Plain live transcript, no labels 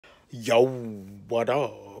Yo, what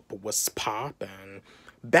up? What's poppin'?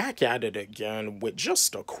 Back at it again with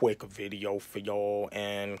just a quick video for y'all,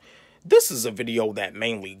 and this is a video that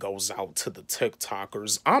mainly goes out to the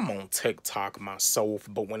TikTokers. I'm on TikTok myself,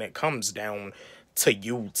 but when it comes down to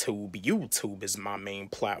YouTube is my main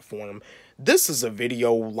platform. This is a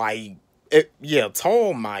video yeah, to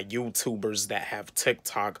all my YouTubers that have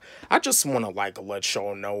TikTok, I just want to let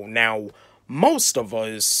y'all know. Now, most of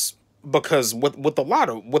us, because with a lot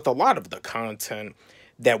of the content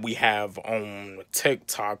that we have on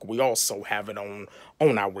TikTok, we also have it on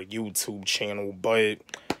our YouTube channel. But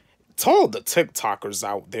to all the TikTokers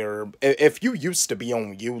out there, if you used to be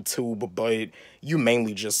on YouTube, but you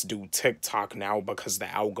mainly just do TikTok now because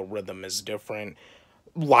the algorithm is different,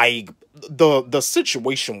 like the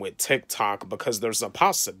situation with TikTok, because there's a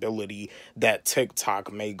possibility that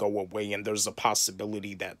TikTok may go away and there's a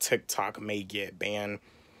possibility that TikTok may get banned.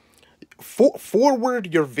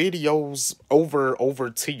 Forward your videos over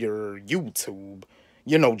to your YouTube,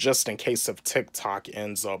 just in case if TikTok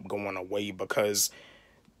ends up going away, because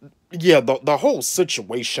yeah, the whole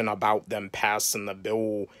situation about them passing the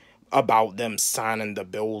bill, about them signing the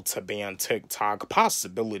bill to ban TikTok,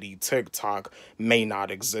 possibility TikTok may not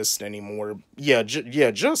exist anymore.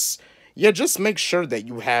 Just make sure that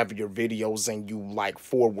you have your videos and you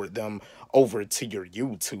forward them over to your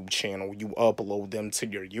YouTube channel. You upload them to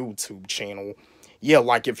your YouTube channel. Yeah,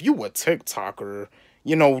 like if you a TikToker,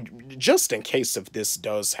 just in case if this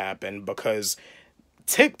does happen, because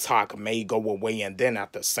TikTok may go away and then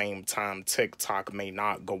at the same time TikTok may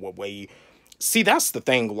not go away. See, that's the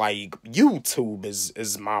thing, YouTube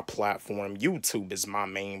is my platform. YouTube is my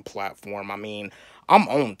main platform. I mean, I'm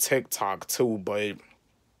on TikTok too, but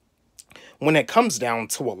when it comes down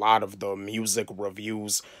to a lot of the music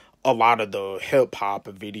reviews, a lot of the hip hop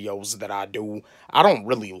videos that I do, I don't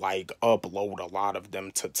really upload a lot of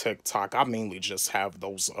them to TikTok. I mainly just have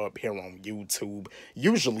those up here on YouTube.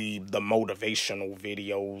 Usually the motivational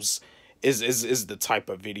videos is the type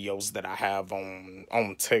of videos that I have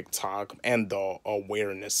on TikTok, and the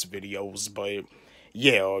awareness videos. But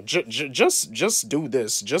yeah, just do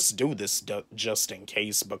this. Just do this just in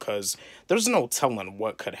case, because there's no telling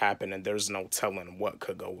what could happen and there's no telling what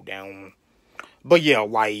could go down. But yeah,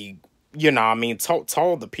 I mean, to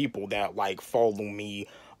all the people that follow me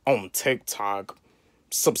on TikTok,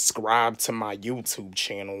 subscribe to my YouTube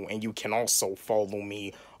channel, and you can also follow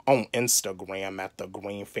me on Instagram at the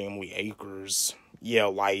Green Family Acres. Yeah,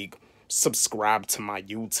 subscribe to my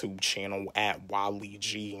YouTube channel at Wally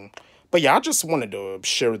G. But yeah, I just wanted to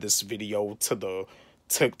share this video to the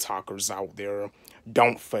TikTokers out there.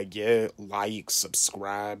 Don't forget,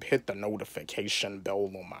 subscribe, hit the notification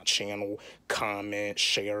bell on my channel, comment,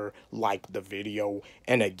 share, like the video.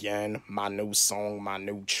 And again, my new song, my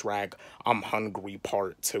new track, I'm Hungry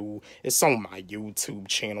Part 2. It's on my YouTube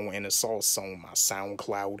channel and it's also on my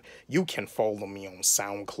SoundCloud. You can follow me on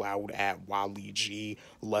SoundCloud at Wally G.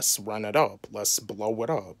 Let's run it up. Let's blow it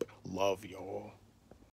up. Love y'all.